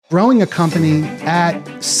growing a company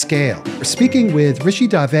at scale. We're speaking with Rishi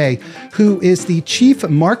Dave, who is the Chief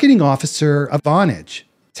Marketing Officer of Vonage.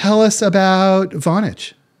 Tell us about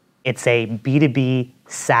Vonage. It's a B2B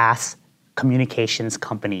SaaS communications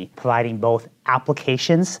company providing both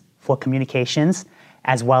applications for communications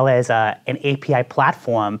as well as an API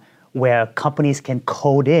platform where companies can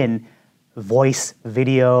code in voice,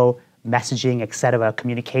 video, messaging, etc.,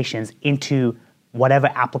 communications into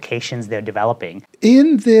whatever applications they're developing.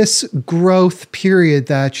 In this growth period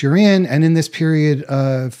that you're in and in this period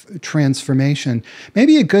of transformation,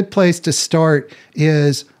 maybe a good place to start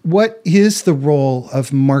is what is the role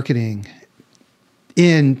of marketing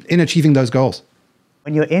in achieving those goals?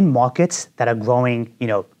 When you're in markets that are growing,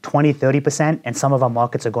 20, 30%, and some of our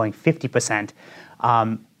markets are growing 50%,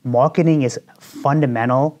 marketing is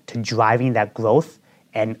fundamental to driving that growth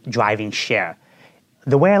and driving share.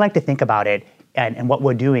 The way I like to think about it and what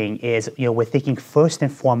we're doing is, we're thinking first and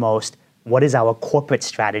foremost, what is our corporate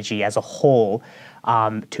strategy as a whole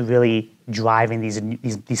to really drive in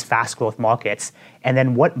these fast growth markets, and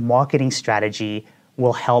then what marketing strategy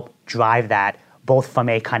will help drive that, both from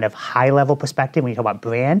a kind of high level perspective when you talk about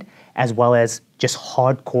brand, as well as just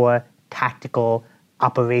hardcore tactical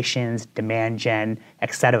operations, demand gen,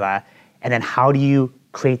 etc. And then how do you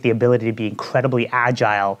create the ability to be incredibly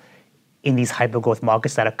agile in these hypergrowth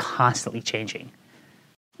markets that are constantly changing?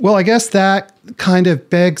 Well, I guess that kind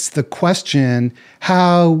of begs the question,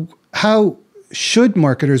 how should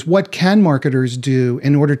marketers, what can marketers do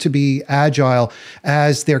in order to be agile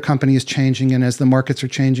as their company is changing and as the markets are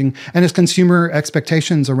changing and as consumer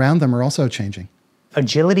expectations around them are also changing?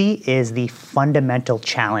 Agility is the fundamental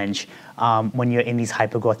challenge when you're in these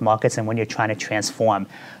hypergrowth markets and when you're trying to transform.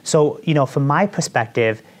 So, from my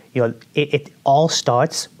perspective, it all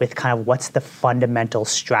starts with kind of what's the fundamental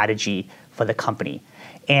strategy for the company.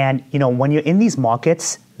 And, when you're in these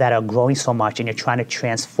markets that are growing so much and you're trying to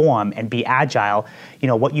transform and be agile,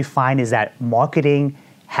 what you find is that marketing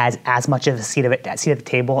has as much of a seat at the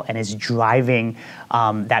table and is driving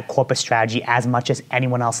that corporate strategy as much as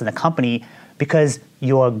anyone else in the company, because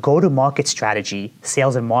your go-to-market strategy,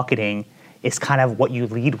 sales and marketing, is kind of what you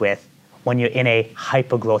lead with when you're in a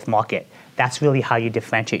hyper-growth market. That's really how you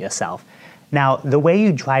differentiate yourself. Now, the way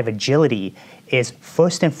you drive agility is,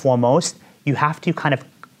 first and foremost, you have to kind of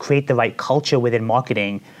create the right culture within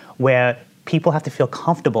marketing where people have to feel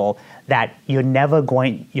comfortable that you're never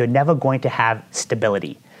going to have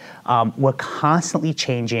stability. We're constantly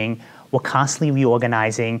changing. We're constantly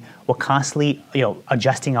reorganizing. We're constantly,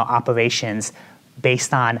 adjusting our operations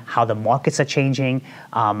based on how the markets are changing,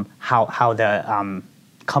 how the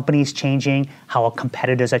company's changing, how our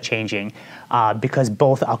competitors are changing. Because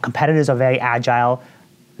both our competitors are very agile,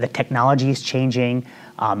 the technology is changing,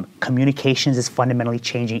 communications is fundamentally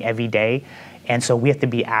changing every day, and so we have to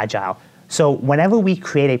be agile. So whenever we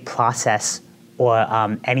create a process or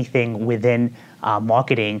anything within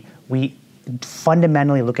marketing, we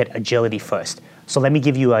fundamentally look at agility first. So let me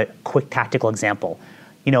give you a quick tactical example.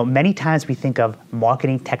 Many times we think of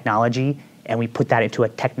marketing technology and we put that into a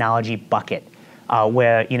technology bucket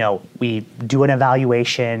where, we do an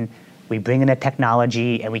evaluation, we bring in a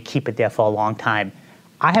technology, and we keep it there for a long time.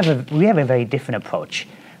 We have a very different approach.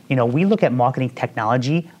 We look at marketing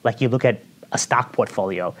technology like you look at a stock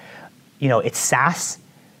portfolio. It's SaaS.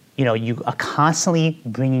 You are constantly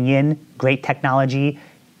bringing in great technology.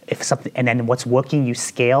 And then what's working, you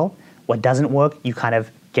scale. What doesn't work, you kind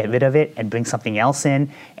of get rid of it and bring something else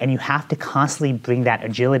in. And you have to constantly bring that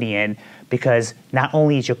agility in, because not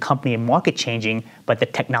only is your company and market changing, but the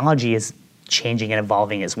technology is changing and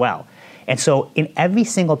evolving as well. And so in every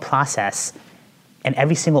single process and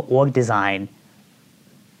every single org design,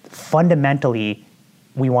 fundamentally,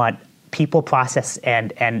 we want people, process,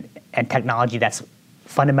 and technology that's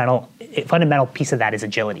fundamental piece of that is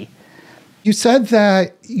agility. You said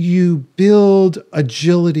that you build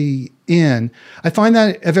agility in. I find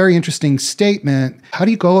that a very interesting statement. How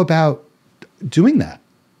do you go about doing that?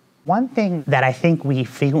 One thing that I think we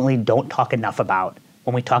frequently don't talk enough about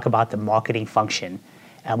when we talk about the marketing function,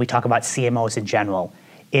 and we talk about CMOs in general,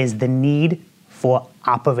 is the need for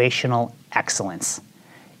operational excellence.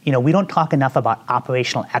 We don't talk enough about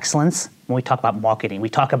operational excellence when we talk about marketing. We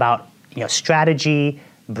talk about, strategy,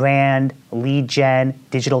 brand, lead gen,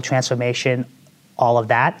 digital transformation, all of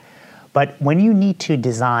that. But when you need to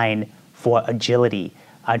design for agility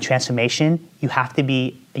and transformation, you have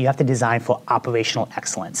to design for operational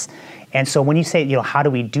excellence. And so when you say, how do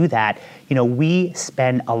we do that? We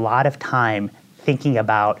spend a lot of time thinking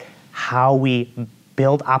about how we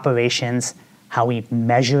build operations, how we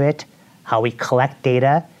measure it, how we collect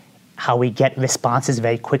data, how we get responses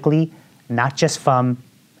very quickly, not just from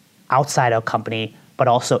outside our company, but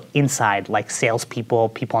also inside, like salespeople,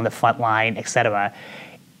 people on the front line, et cetera.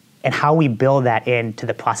 And how we build that into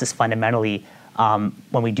the process fundamentally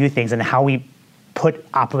when we do things, and how we put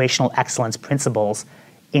operational excellence principles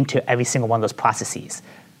into every single one of those processes.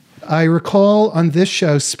 I recall on this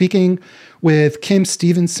show speaking with Kim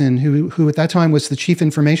Stevenson, who at that time was the chief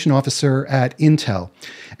information officer at Intel.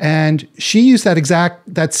 And she used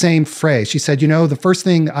that same phrase. She said, the first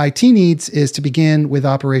thing IT needs is to begin with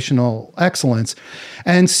operational excellence.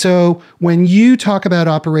 And so when you talk about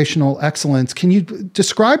operational excellence, can you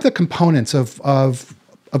describe the components of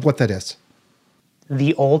what that is?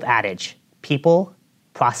 The old adage, people,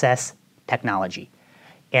 process, technology.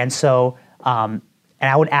 And so, and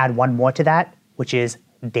I would add one more to that, which is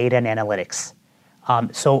data and analytics.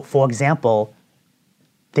 So for example,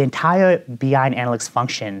 the entire BI and analytics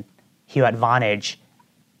function here at Vonage,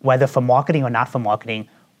 whether for marketing or not for marketing,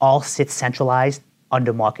 all sits centralized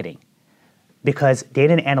under marketing. Because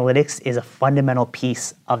data and analytics is a fundamental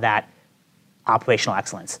piece of that operational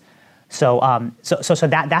excellence. So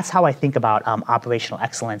that's how I think about operational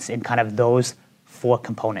excellence in kind of those 4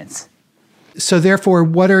 components. So therefore,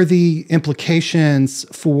 what are the implications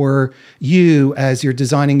for you as you're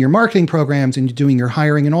designing your marketing programs and you're doing your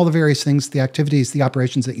hiring and all the various things, the activities, the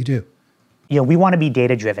operations that you do? We want to be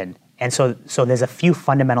data-driven. And so there's a few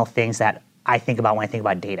fundamental things that I think about when I think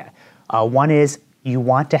about data. One is you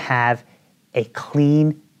want to have a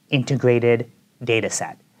clean, integrated data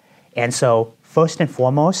set. And so first and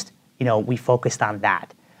foremost, we focused on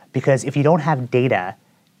that. Because if you don't have data,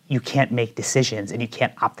 you can't make decisions and you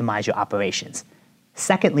can't optimize your operations.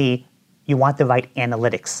 Secondly, you want the right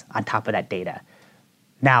analytics on top of that data.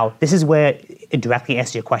 Now, this is where it directly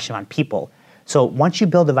answers your question on people. So once you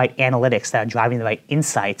build the right analytics that are driving the right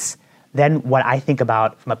insights, then what I think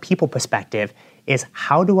about from a people perspective is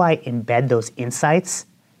how do I embed those insights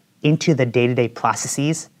into the day-to-day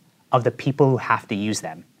processes of the people who have to use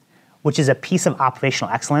them, which is a piece of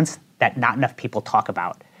operational excellence that not enough people talk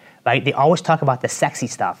about. Right? They always talk about the sexy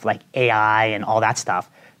stuff like AI and all that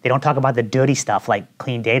stuff. They don't talk about the dirty stuff like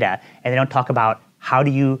clean data, and they don't talk about how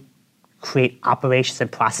do you create operations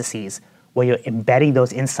and processes where you're embedding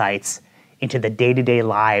those insights into the day-to-day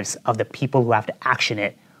lives of the people who have to action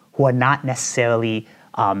it, who are not necessarily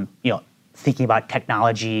thinking about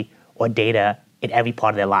technology or data in every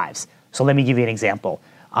part of their lives. So let me give you an example.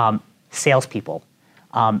 Salespeople.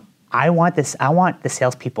 I want the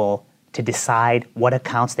salespeople to decide what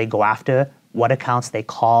accounts they go after, what accounts they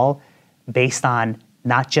call, based on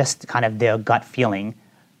not just kind of their gut feeling,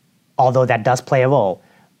 although that does play a role,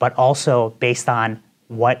 but also based on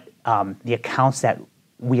what the accounts that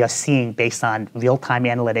we are seeing based on real-time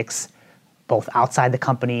analytics, both outside the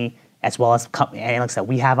company as well as analytics that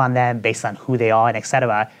we have on them based on who they are and et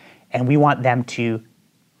cetera. And we want them to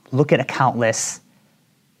look at account lists,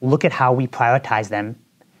 look at how we prioritize them,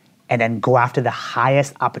 and then go after the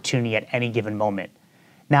highest opportunity at any given moment.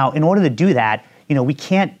 Now, in order to do that, we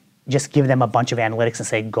can't just give them a bunch of analytics and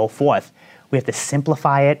say, go forth. We have to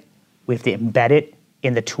simplify it. We have to embed it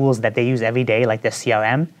in the tools that they use every day, like their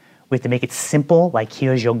CRM. We have to make it simple, like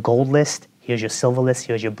here's your gold list, here's your silver list,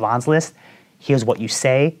 here's your bronze list, here's what you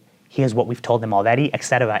say, here's what we've told them already, et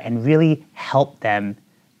cetera, and really help them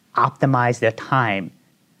optimize their time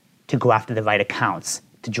to go after the right accounts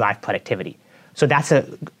to drive productivity. So that's a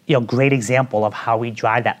great example of how we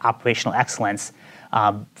drive that operational excellence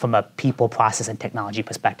from a people, process, and technology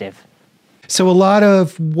perspective. So a lot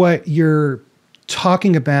of what you're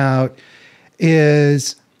talking about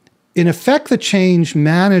is, in effect, the change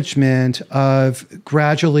management of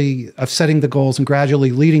setting the goals and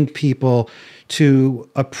gradually leading people to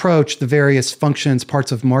approach the various functions,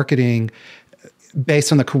 parts of marketing,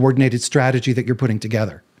 based on the coordinated strategy that you're putting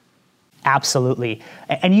together. Absolutely.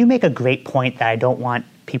 And you make a great point that I don't want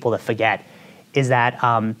people to forget, is that,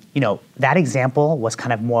 that example was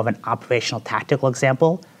kind of more of an operational tactical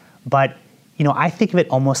example. But, I think of it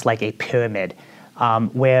almost like a pyramid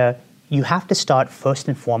where you have to start first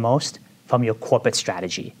and foremost from your corporate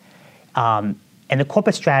strategy. And the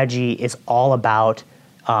corporate strategy is all about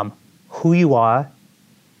who you are,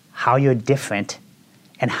 how you're different,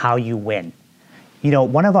 and how you win.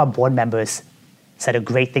 One of our board members said a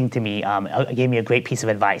great thing to me, gave me a great piece of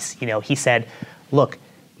advice. He said, look,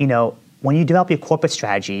 when you develop your corporate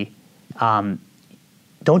strategy, don't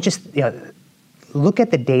just, look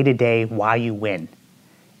at the day-to-day why you win.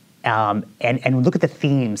 And look at the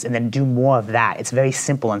themes and then do more of that. It's very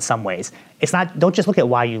simple in some ways. Don't just look at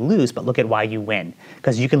why you lose, but look at why you win.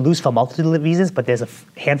 Because you can lose for a multitude of reasons, but there's a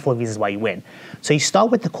handful of reasons why you win. So you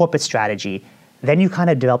start with the corporate strategy, then you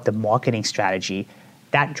kind of develop the marketing strategy,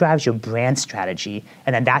 that drives your brand strategy,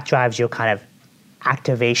 and then that drives your kind of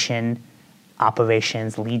activation,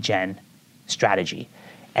 operations, lead gen strategy.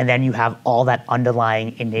 And then you have all that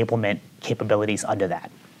underlying enablement capabilities under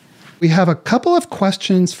that. We have a couple of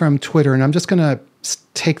questions from Twitter, and I'm just going to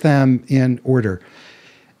take them in order.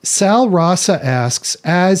 Sal Rasa asks,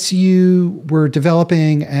 as you were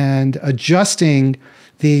developing and adjusting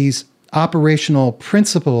these operational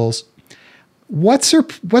principles, what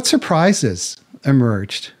surprises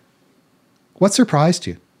emerged? What surprised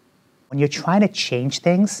you? When you're trying to change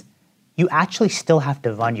things, you actually still have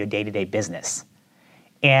to run your day-to-day business.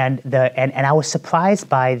 And I was surprised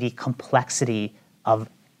by the complexity of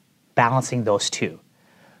balancing those two.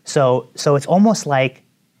 So it's almost like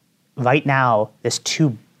right now there's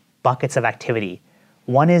two buckets of activity.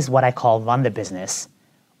 One is what I call run the business,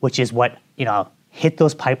 which is what, hit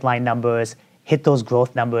those pipeline numbers, hit those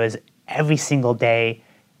growth numbers every single day,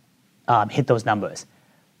 hit those numbers.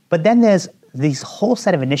 But then there's these whole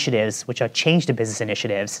set of initiatives, which are change the business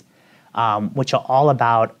initiatives, which are all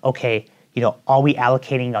about, okay, are we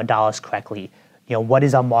allocating our dollars correctly? What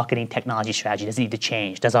is our marketing technology strategy? Does it need to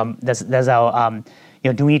change? Do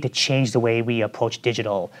we need to change the way we approach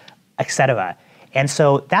digital, et cetera? And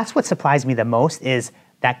so that's what surprised me the most is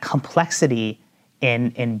that complexity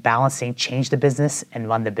in balancing change the business and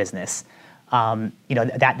run the business.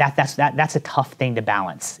 That's a tough thing to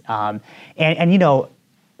balance.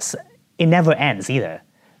 It never ends either,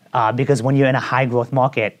 because when you're in a high growth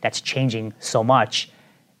market that's changing so much,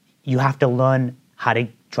 you have to learn how to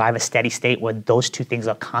drive a steady state where those two things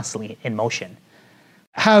are constantly in motion.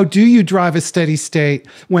 How do you drive a steady state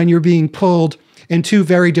when you're being pulled in two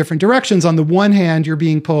very different directions? On the one hand, you're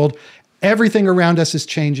being pulled, everything around us is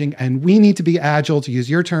changing, and we need to be agile, to use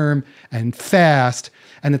your term, and fast.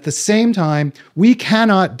 And at the same time, we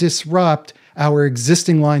cannot disrupt our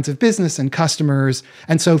existing lines of business and customers.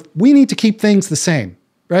 And so we need to keep things the same.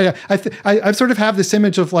 Right? I sort of have this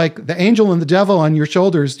image of like the angel and the devil on your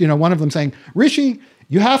shoulders, one of them saying, Rishi,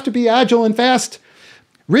 you have to be agile and fast.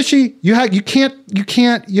 Rishi, you have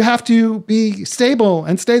to be stable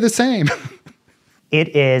and stay the same.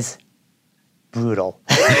 It is brutal.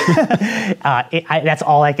 That's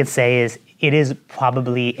all I could say is it is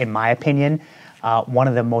probably, in my opinion, one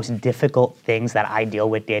of the most difficult things that I deal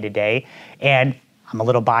with day to day. And I'm a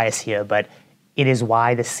little biased here, but it is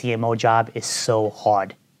why the CMO job is so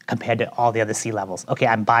hard compared to all the other C-levels. Okay,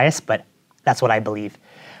 I'm biased, but that's what I believe.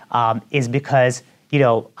 Is because,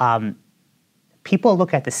 people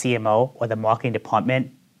look at the CMO or the marketing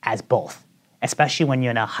department as both, especially when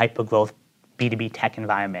you're in a hyper-growth B2B tech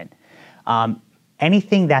environment.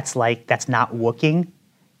 Anything that's not working,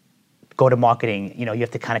 go to marketing. You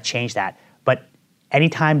have to kind of change that. But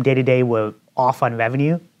anytime day-to-day we're off on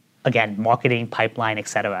revenue, again, marketing, pipeline, et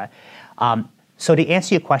cetera. So to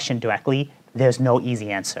answer your question directly, there's no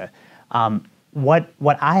easy answer.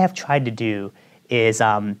 What I have tried to do is,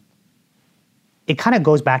 it kind of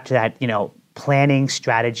goes back to that, planning,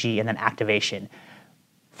 strategy, and then activation.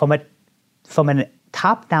 From a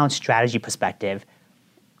top-down strategy perspective,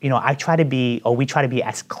 we try to be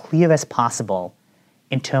as clear as possible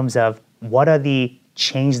in terms of what are the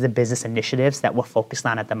change the business initiatives that we're focused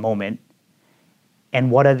on at the moment,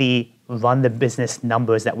 and what are the run the business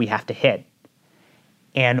numbers that we have to hit.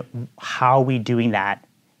 And how are we doing that,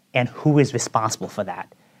 and who is responsible for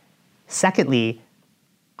that? Secondly,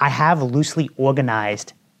 I have loosely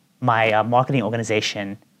organized my marketing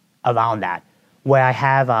organization around that, where I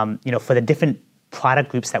have, for the different product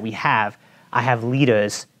groups that we have, I have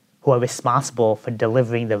leaders who are responsible for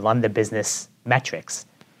delivering the run the business metrics.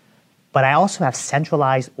 But I also have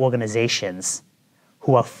centralized organizations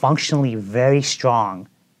who are functionally very strong,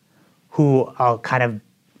 who are kind of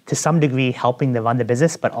to some degree helping to run the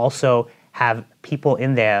business, but also have people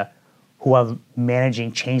in there who are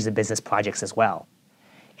managing change the business projects as well.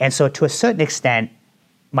 And so to a certain extent,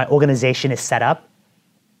 my organization is set up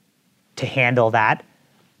to handle that,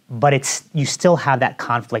 but you still have that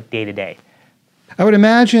conflict day to day. I would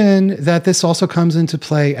imagine that this also comes into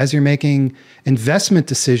play as you're making investment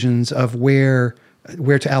decisions of where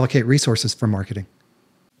to allocate resources for marketing.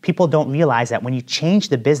 People don't realize that when you change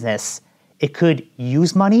the business, it could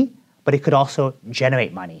use money, but it could also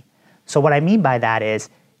generate money. So what I mean by that is,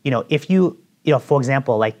 if you, for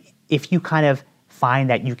example, like if you kind of find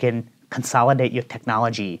that you can consolidate your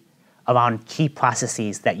technology around key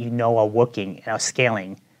processes that are working and are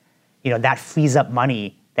scaling, that frees up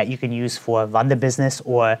money that you can use for run the business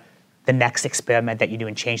or the next experiment that you do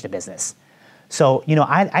and change the business. So,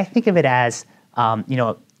 I think of it as,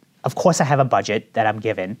 of course I have a budget that I'm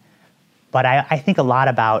given, but I think a lot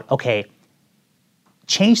about, okay,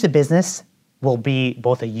 change the business will be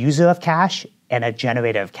both a user of cash and a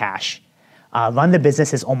generator of cash. Run the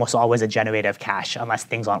business is almost always a generator of cash unless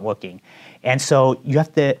things aren't working. And so you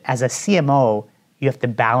have to, as a CMO, you have to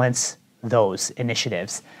balance those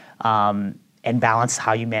initiatives and balance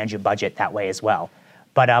how you manage your budget that way as well.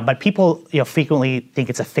 But people frequently think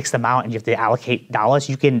it's a fixed amount and you have to allocate dollars.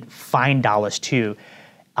 You can find dollars too.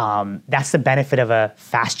 That's the benefit of a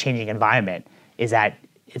fast-changing environment, is that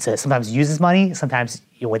it sometimes uses money, sometimes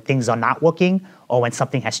when things are not working or when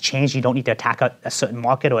something has changed, you don't need to attack a certain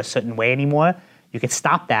market or a certain way anymore. You can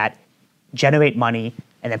stop that, generate money,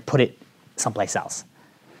 and then put it someplace else.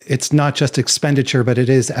 It's not just expenditure, but it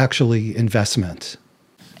is actually investment.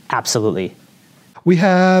 Absolutely. We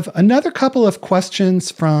have another couple of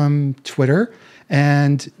questions from Twitter.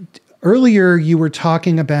 And earlier you were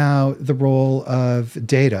talking about the role of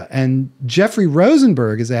data. And Jeffrey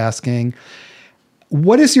Rosenberg is asking,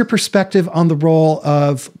 what is your perspective on the role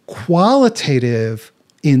of qualitative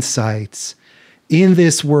insights in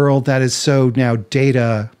this world that is so now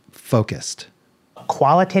data focused?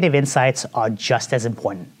 Qualitative insights are just as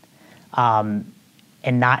important and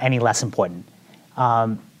not any less important.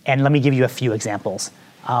 And let me give you a few examples.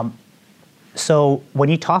 So when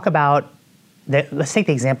you talk about, let's take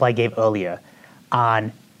the example I gave earlier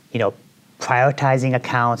on, prioritizing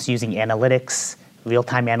accounts using analytics,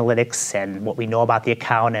 real-time analytics, and what we know about the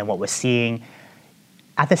account and what we're seeing.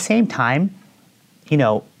 At the same time,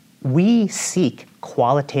 we seek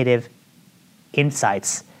qualitative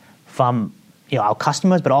insights from our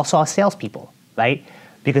customers, but also our salespeople, right?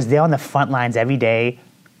 Because they're on the front lines every day,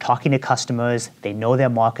 talking to customers, they know their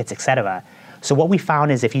markets, et cetera. So what we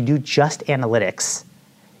found is if you do just analytics,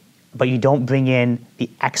 but you don't bring in the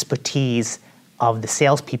expertise of the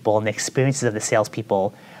salespeople and the experiences of the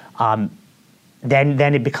salespeople,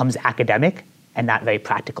 then it becomes academic and not very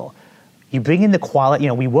practical. You bring in the quality,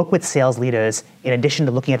 we work with sales leaders in addition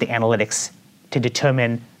to looking at the analytics to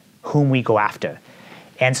determine whom we go after.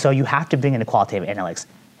 And so you have to bring in the qualitative analytics.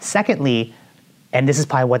 Secondly, and this is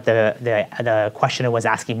probably what the questioner was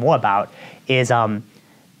asking more about, is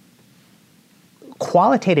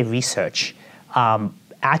qualitative research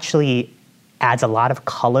actually adds a lot of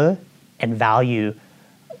color and value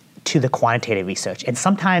to the quantitative research. And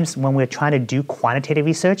sometimes when we're trying to do quantitative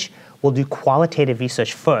research, we'll do qualitative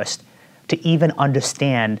research first to even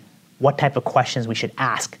understand what type of questions we should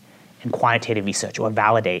ask in quantitative research or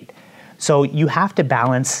validate. So you have to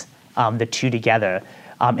balance the two together.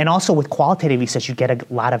 And also with qualitative research, you get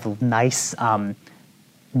a lot of nice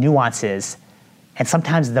nuances. And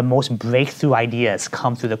sometimes the most breakthrough ideas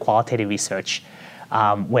come through the qualitative research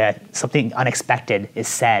where something unexpected is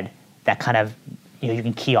said that kind of you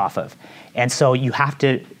can key off of. And so you have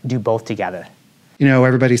to do both together.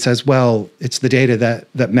 Everybody says, well, it's the data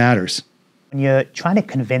that matters. When you're trying to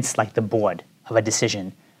convince like the board of a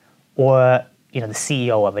decision or the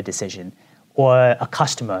CEO of a decision or a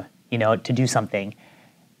customer, to do something,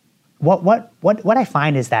 what I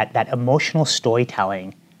find is that emotional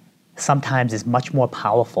storytelling sometimes is much more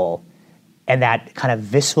powerful, and that kind of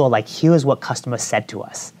visceral, like here's what customers said to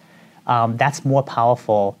us, that's more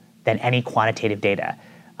powerful than any quantitative data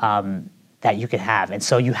that you can have. And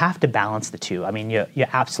so you have to balance the two. I mean, you're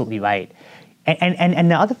absolutely right.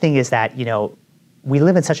 And the other thing is that, we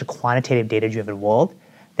live in such a quantitative data-driven world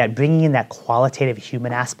that bringing in that qualitative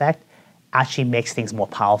human aspect actually makes things more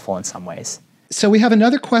powerful in some ways. So we have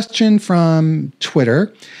another question from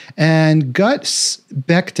Twitter, and Guts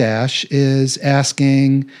Bekdash is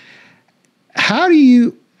asking, how do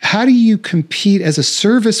you compete as a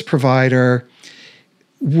service provider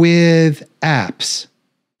with apps?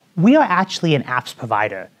 We are actually an apps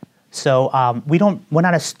provider. So we're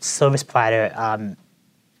not a service provider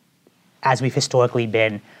as we've historically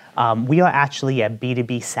been. We are actually a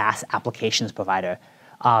B2B SaaS applications provider.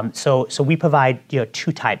 So we provide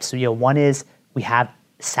two types. So one is we have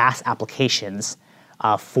SaaS applications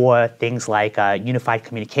for things like unified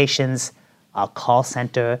communications, call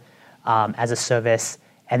center as a service,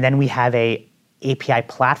 and then we have a API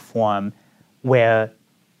platform where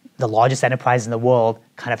the largest enterprises in the world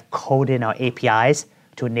kind of code in our APIs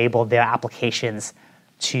to enable their applications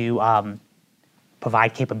to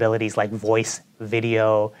provide capabilities like voice,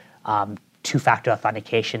 video, two-factor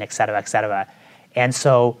authentication, et cetera, et cetera. And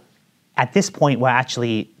so at this point, we're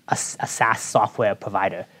actually a SaaS software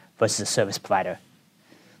provider versus a service provider.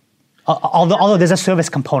 Although there's a service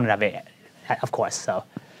component of it, of course.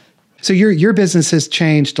 So your business has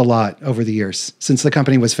changed a lot over the years since the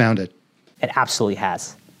company was founded. It absolutely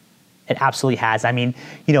has. It absolutely has. I mean,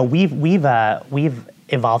 we've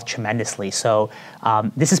evolved tremendously. So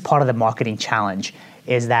this is part of the marketing challenge,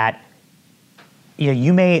 is that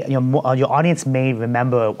your audience may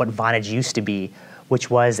remember what Vonage used to be, which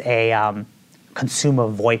was a consumer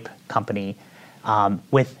VoIP company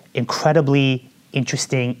with incredibly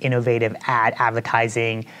interesting, innovative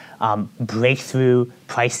advertising, breakthrough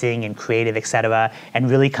pricing and creative, et cetera, and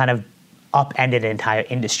really kind of upended an entire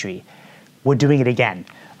industry. We're doing it again.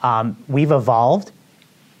 We've evolved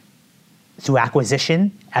through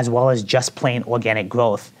acquisition as well as just plain organic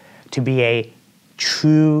growth to be a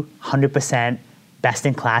true 100%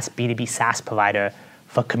 best-in-class B2B SaaS provider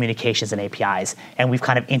for communications and APIs. And we've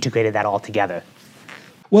kind of integrated that all together.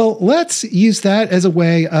 Well, let's use that as a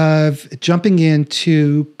way of jumping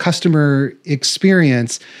into customer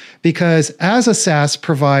experience, because as a SaaS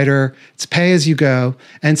provider, it's pay as you go.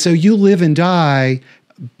 And so you live and die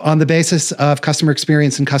on the basis of customer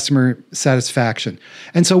experience and customer satisfaction.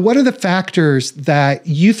 And so what are the factors that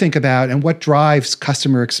you think about and what drives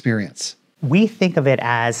customer experience? We think of it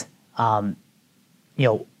as,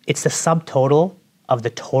 it's the subtotal of the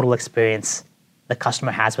total experience the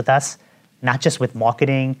customer has with us, not just with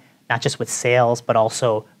marketing, not just with sales, but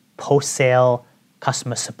also post-sale,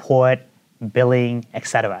 customer support, billing, et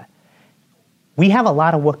cetera. We have a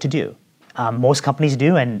lot of work to do. Most companies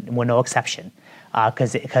do, and we're no exception.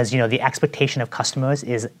 Because the expectation of customers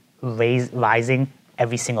is rising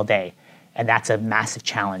every single day, and that's a massive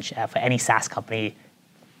challenge for any SaaS company,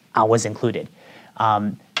 ours included.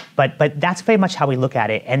 But that's very much how we look at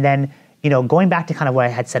it. And then going back to kind of what I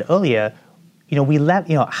had said earlier,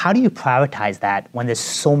 how do you prioritize that when there's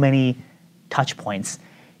so many touch points?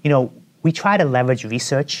 We try to leverage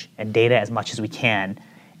research and data as much as we can,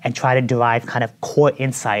 and try to derive kind of core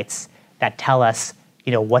insights that tell us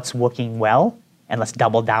what's working well. And let's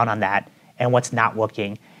double down on that, and what's not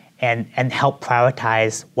working, and help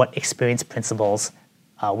prioritize what experience principles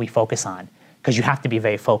we focus on. Because you have to be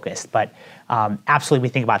very focused. But absolutely, we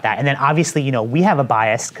think about that. And then obviously, we have a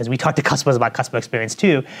bias, because we talk to customers about customer experience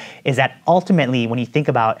too, is that ultimately when you think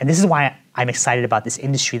about, and this is why I'm excited about this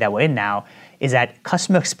industry that we're in now, is that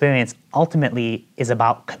customer experience ultimately is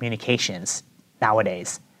about communications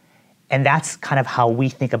nowadays. And that's kind of how we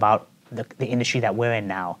think about the industry that we're in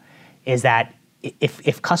now, is that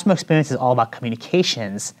if customer experience is all about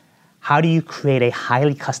communications, how do you create a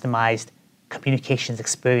highly customized communications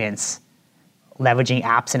experience leveraging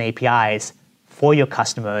apps and APIs for your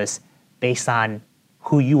customers based on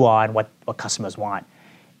who you are and what customers want?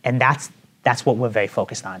 And that's what we're very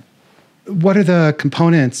focused on. What are the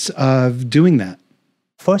components of doing that?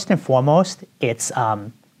 First and foremost, it's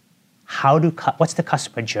what's the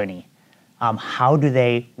customer journey? How do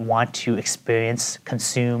they want to experience,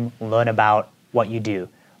 consume, learn about what you do,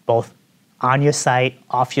 both on your site,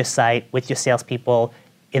 off your site, with your salespeople,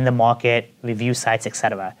 in the market, review sites, et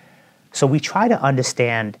cetera. So we try to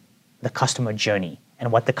understand the customer journey and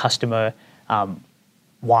what the customer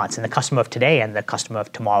wants, and the customer of today and the customer of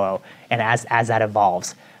tomorrow, and as that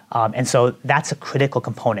evolves. And so that's a critical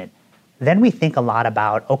component. Then we think a lot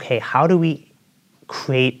about, okay, how do we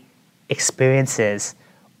create experiences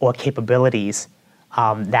or capabilities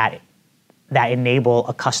that enable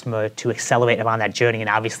a customer to accelerate around that journey and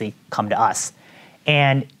obviously come to us.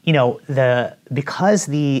 And because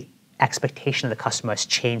the expectation of the customer has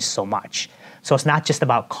changed so much, so it's not just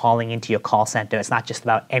about calling into your call center, it's not just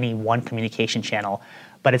about any one communication channel,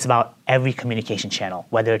 but it's about every communication channel,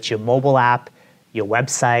 whether it's your mobile app, your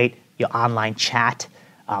website, your online chat,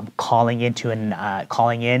 calling in,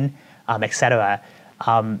 et cetera.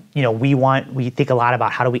 We think a lot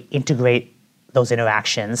about how do we integrate those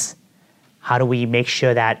interactions. How do we make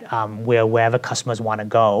sure that we're wherever customers want to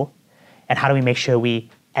go? And how do we make sure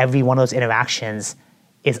every one of those interactions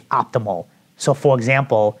is optimal? So for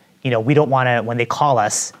example, we don't want to, when they call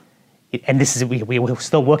us, and we're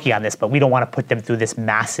still working on this, but we don't want to put them through this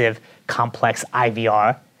massive, complex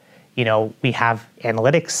IVR. We have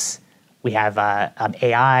analytics, we have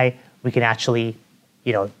AI, we can actually,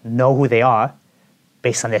 know who they are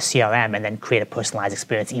based on their CRM, and then create a personalized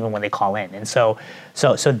experience even when they call in. And so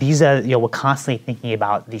these are, we're constantly thinking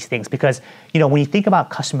about these things, because, when you think about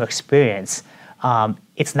customer experience,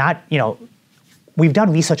 it's not, we've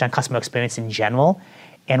done research on customer experience in general,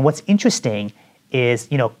 and what's interesting is,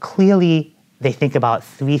 clearly they think about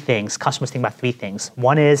three things, customers think about three things.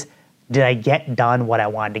 One is, did I get done what I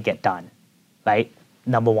wanted to get done, right?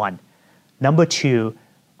 Number one. Number two,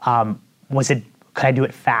 could I do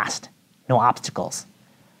it fast? No obstacles.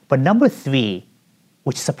 But number three,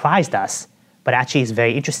 which surprised us, but actually is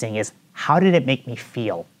very interesting, is how did it make me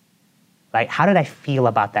feel, right? How did I feel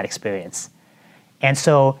about that experience? And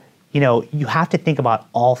so, you have to think about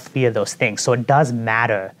all three of those things. So it does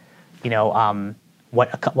matter,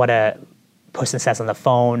 what a person says on the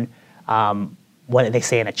phone, what they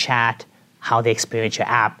say in a chat, how they experience your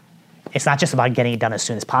app. It's not just about getting it done as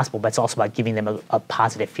soon as possible, but it's also about giving them a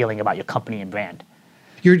positive feeling about your company and brand.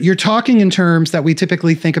 You're talking in terms that we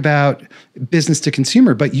typically think about business to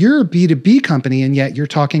consumer, but you're a B2B company, and yet you're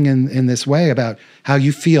talking in this way about how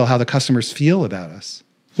you feel, how the customers feel about us.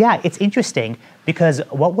 Yeah, it's interesting because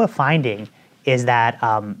what we're finding is that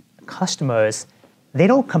customers, they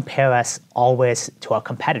don't compare us always to our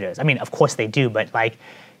competitors. I mean, of course they do, but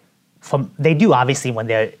they do obviously when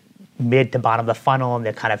they're mid to bottom of the funnel and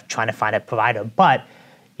they're kind of trying to find a provider. But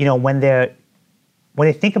when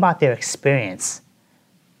they think about their experience,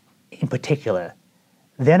 in particular,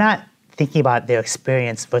 they're not thinking about their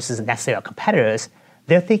experience versus necessarily our competitors.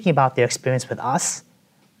 They're thinking about their experience with us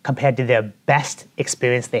compared to their best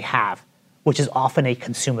experience they have, which is often a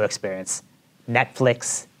consumer experience.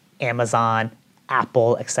 Netflix, Amazon,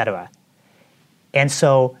 Apple, etc. And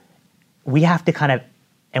so we have to kind of,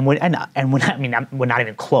 we're not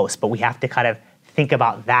even close, but we have to kind of think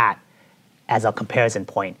about that as a comparison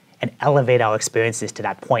point and elevate our experiences to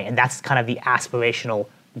that point. And that's kind of the aspirational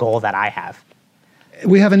goal that I have.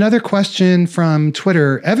 We have another question from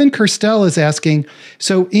Twitter. Evan Kirstel is asking,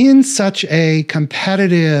 so in such a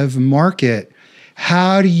competitive market,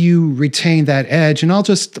 how do you retain that edge? And I'll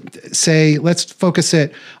just say, let's focus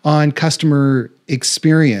it on customer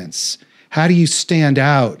experience. How do you stand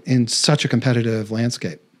out in such a competitive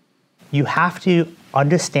landscape? You have to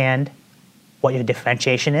understand what your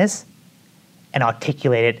differentiation is and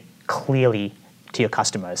articulate it clearly to your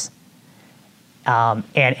customers.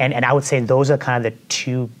 And I would say those are kind of the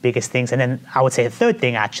two biggest things. And then I would say the third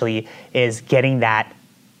thing actually is getting that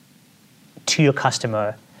to your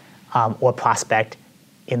customer or prospect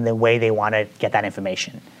in the way they want to get that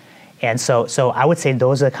information. And so I would say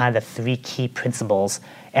those are kind of the three key principles.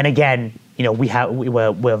 And again,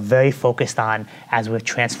 we're very focused on, as we're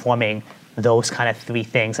transforming, those kind of three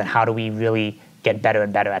things and how do we really get better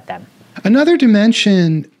and better at them. Another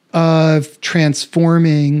dimension of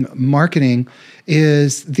transforming marketing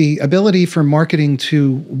is the ability for marketing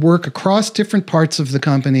to work across different parts of the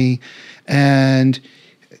company and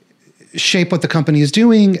shape what the company is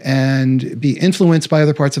doing and be influenced by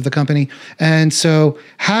other parts of the company. And so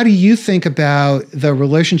how do you think about the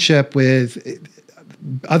relationship with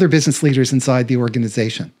other business leaders inside the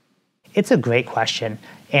organization? It's a great question.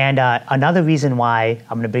 And another reason why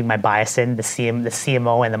I'm going to bring my bias in, the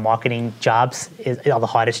CMO and the marketing jobs are the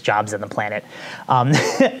hardest jobs on the planet.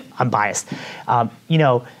 I'm biased.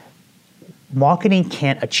 Marketing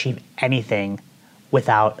can't achieve anything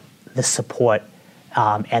without the support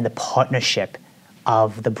and the partnership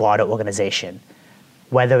of the broader organization.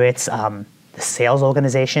 Whether it's the sales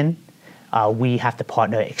organization, we have to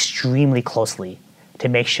partner extremely closely to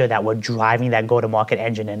make sure that we're driving that go-to-market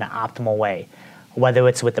engine in an optimal way. Whether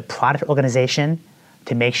it's with the product organization,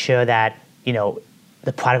 to make sure that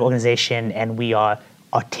the product organization and we are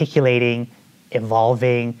articulating,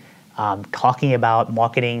 evolving, talking about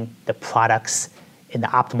marketing the products in the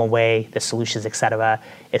optimal way, the solutions, et cetera.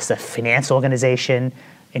 It's the finance organization,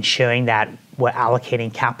 ensuring that we're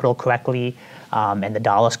allocating capital correctly and the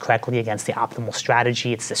dollars correctly against the optimal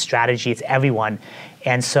strategy. It's the strategy, it's everyone.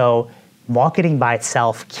 And so marketing by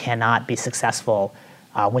itself cannot be successful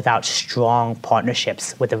without strong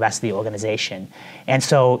partnerships with the rest of the organization. And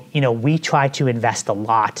so, we try to invest a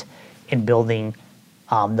lot in building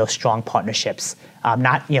those strong partnerships,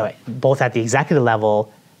 not, both at the executive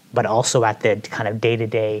level, but also at the kind of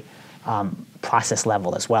day-to-day process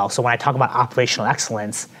level as well. So when I talk about operational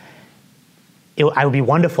excellence, it would be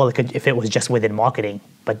wonderful if it was just within marketing,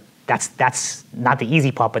 but that's not the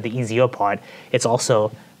easy part, but the easier part. It's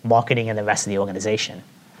also marketing and the rest of the organization.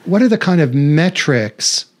 What are the kind of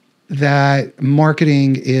metrics that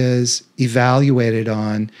marketing is evaluated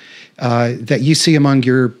on that you see among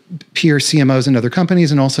your peer CMOs and other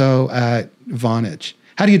companies and also at Vonage?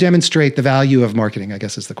 How do you demonstrate the value of marketing, I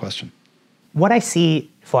guess is the question. What I see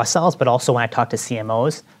for ourselves, but also when I talk to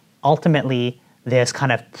CMOs, ultimately there's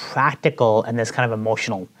kind of practical and there's kind of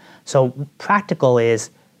emotional. So practical is,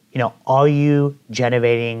 are you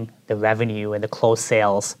generating the revenue and the closed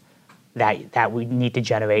sales that we need to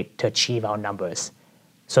generate to achieve our numbers?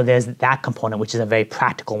 So there's that component, which is a very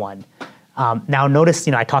practical one. Now notice,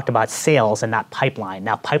 I talked about sales and not pipeline.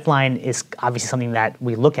 Now pipeline is obviously something that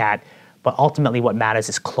we look at, but ultimately what matters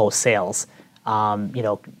is closed sales.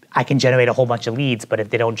 I can generate a whole bunch of leads, but if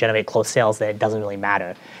they don't generate closed sales, then it doesn't really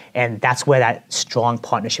matter. And that's where that strong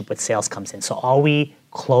partnership with sales comes in. So are we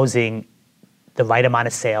closing the right amount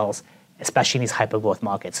of sales, especially in these hyper-growth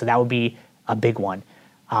markets? So that would be a big one.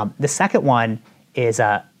 The second one is,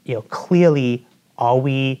 clearly, are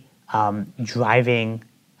we driving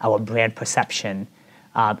our brand perception.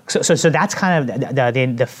 So that's kind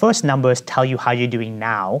of the first numbers tell you how you're doing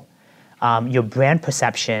now. Your brand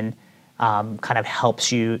perception kind of helps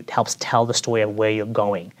tell the story of where you're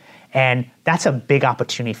going. And that's a big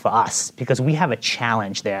opportunity for us because we have a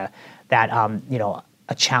challenge there that,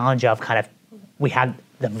 a challenge of kind of, we had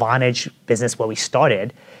the Vonage business where we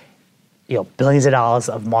started, billions of dollars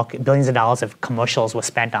of commercials were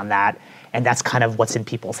spent on that. And that's kind of what's in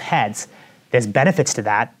people's heads. There's benefits to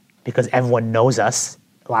that because everyone knows us.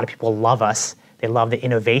 A lot of people love us. They love the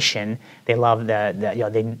innovation. They love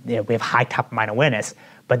we have high top of mind awareness.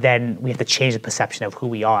 But then we have to change the perception of who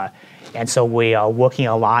we are. And so we are working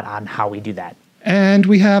a lot on how we do that. And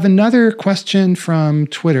we have another question from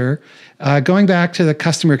Twitter. Going back to the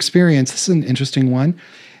customer experience, this is an interesting one.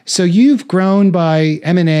 So you've grown by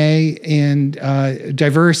M&A in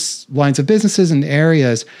diverse lines of businesses and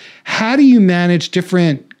areas. How do you manage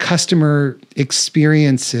different customer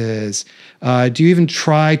experiences? Do you even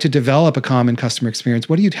try to develop a common customer experience?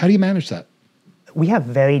 How do you manage that? We have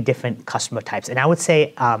very different customer types. And I would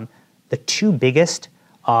say the two biggest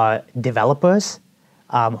are developers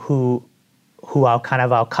who are kind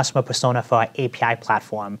of our customer persona for our API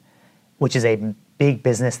platform, which is a big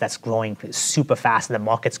business that's growing super fast, and the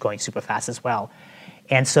market's growing super fast as well.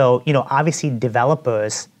 And so, obviously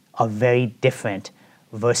developers are very different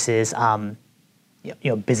versus,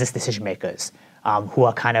 business decision makers who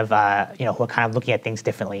are kind of looking at things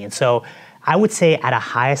differently. And so I would say at a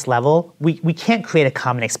highest level, we can't create a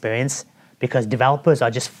common experience because developers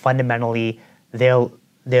are just fundamentally, they're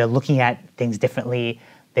looking at things differently,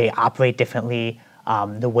 they operate differently,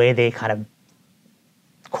 the way they kind of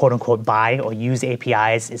quote unquote buy or use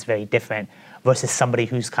APIs is very different versus somebody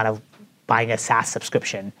who's kind of buying a SaaS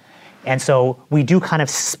subscription. And so we do kind of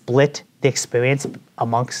split the experience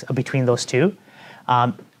between those two.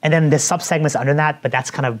 And then there's subsegments under that, but that's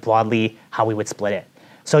kind of broadly how we would split it.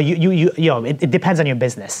 So it depends on your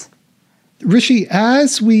business. Rishi,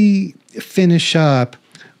 as we finish up,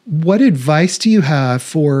 what advice do you have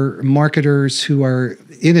for marketers who are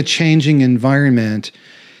in a changing environment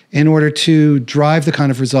in order to drive the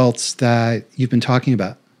kind of results that you've been talking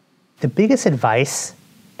about? The biggest advice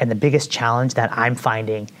and the biggest challenge that I'm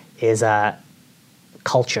finding is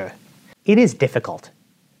culture. It is difficult.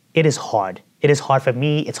 It is hard. It is hard for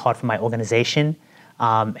me. It's hard for my organization.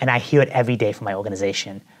 And I hear it every day from my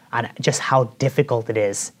organization on just how difficult it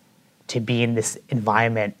is to be in this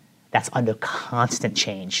environment that's under constant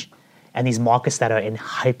change and these markets that are in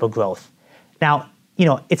hyper growth. Now,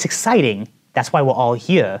 it's exciting. That's why we're all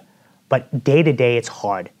here. But day to day, it's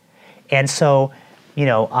hard. And so,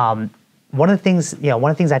 one of the things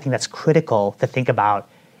I think that's critical to think about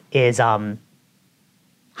is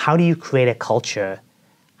how do you create a culture?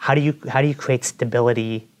 How do you create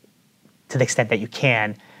stability to the extent that you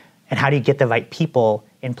can? And how do you get the right people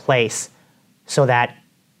in place so that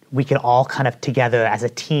we can all kind of together as a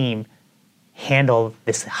team handle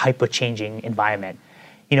this hyper changing environment?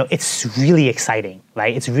 It's really exciting,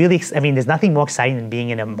 right? There's nothing more exciting than being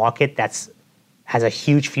in a market has a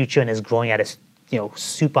huge future and is growing at a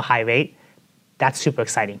super high rate. That's super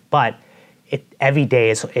exciting. But every day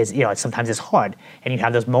is sometimes it's hard, and you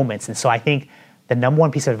have those moments. And so I think the number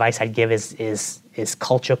one piece of advice I'd give is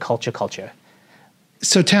culture, culture, culture.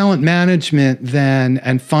 So talent management then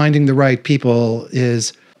and finding the right people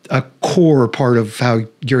is a core part of how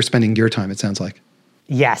you're spending your time, it sounds like.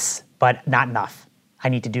 Yes, but not enough. I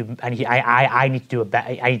need to do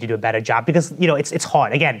a better job because it's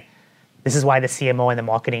hard. Again, this is why the CMO and the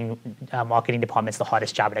marketing department is the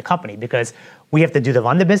hardest job in a company because we have to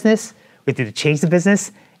run the business, we have to change the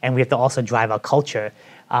business, and we have to also drive our culture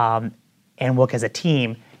and work as a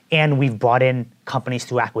team. And we've brought in companies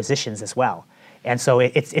through acquisitions as well. And so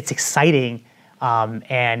it's exciting,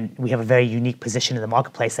 and we have a very unique position in the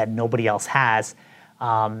marketplace that nobody else has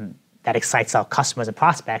that excites our customers and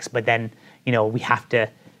prospects. But then we have to.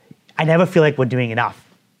 I never feel like we're doing enough,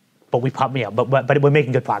 but but we're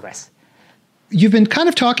making good progress. You've been kind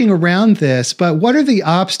of talking around this, but what are the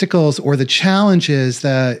obstacles or the challenges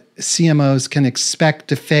that CMOs can expect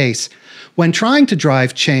to face when trying to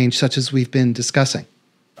drive change, such as we've been discussing?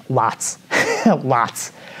 Lots.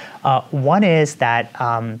 One is that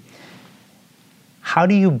how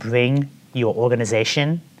do you bring your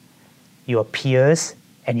organization, your peers,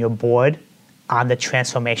 and your board on the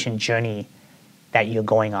transformation journey that you're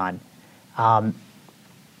going on?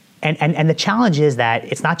 And the challenge is that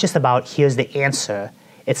it's not just about here's the answer,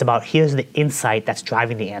 it's about here's the insight that's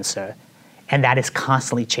driving the answer, and that is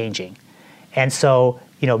constantly changing. And so,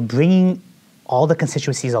 bringing all the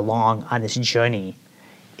constituencies along on this journey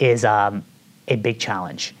is a big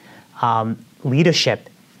challenge. Leadership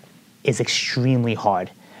is extremely hard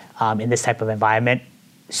in this type of environment.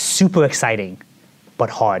 Super exciting, but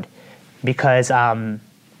hard because,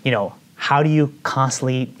 how do you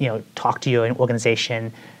constantly, talk to your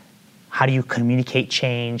organization? How do you communicate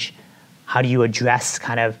change? How do you address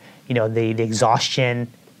kind of, the exhaustion,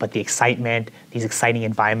 but the excitement, these exciting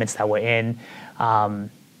environments that we're in?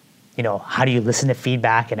 How do you listen to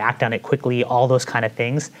feedback and act on it quickly? All those kind of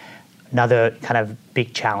things. Another kind of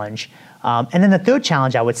big challenge. And then the third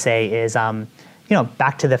challenge I would say is,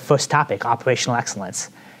 back to the first topic, operational excellence,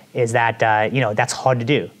 is that, that's hard to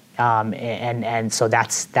do. And so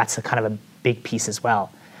that's a kind of a big piece as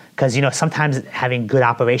well. Because, sometimes having good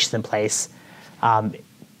operations in place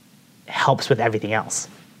helps with everything else.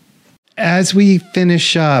 As we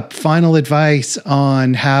finish up, final advice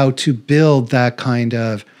on how to build that kind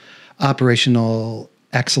of operational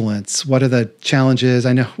excellence. What are the challenges?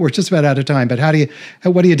 I know we're just about out of time, but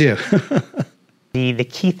what do you do? The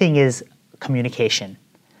key thing is communication,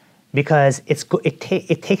 because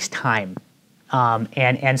it takes time.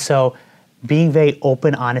 And so being very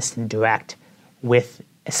open, honest, and direct with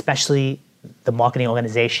especially the marketing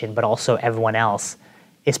organization, but also everyone else,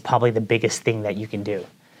 is probably the biggest thing that you can do.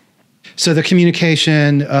 So the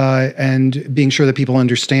communication and being sure that people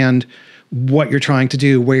understand what you're trying to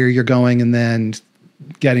do, where you're going, and then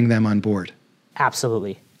getting them on board.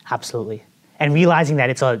 Absolutely. Absolutely. And realizing that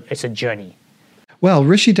it's a journey. Well,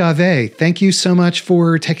 Rishi Dave, thank you so much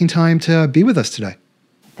for taking time to be with us today.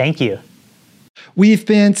 Thank you. We've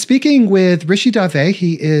been speaking with Rishi Dave.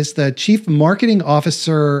 He is the Chief Marketing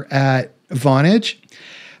Officer at Vonage.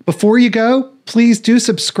 Before you go, please do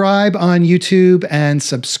subscribe on YouTube and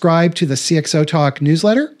subscribe to the CXO Talk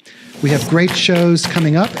newsletter. We have great shows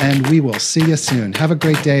coming up, and we will see you soon. Have a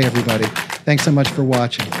great day, everybody. Thanks so much for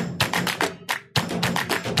watching.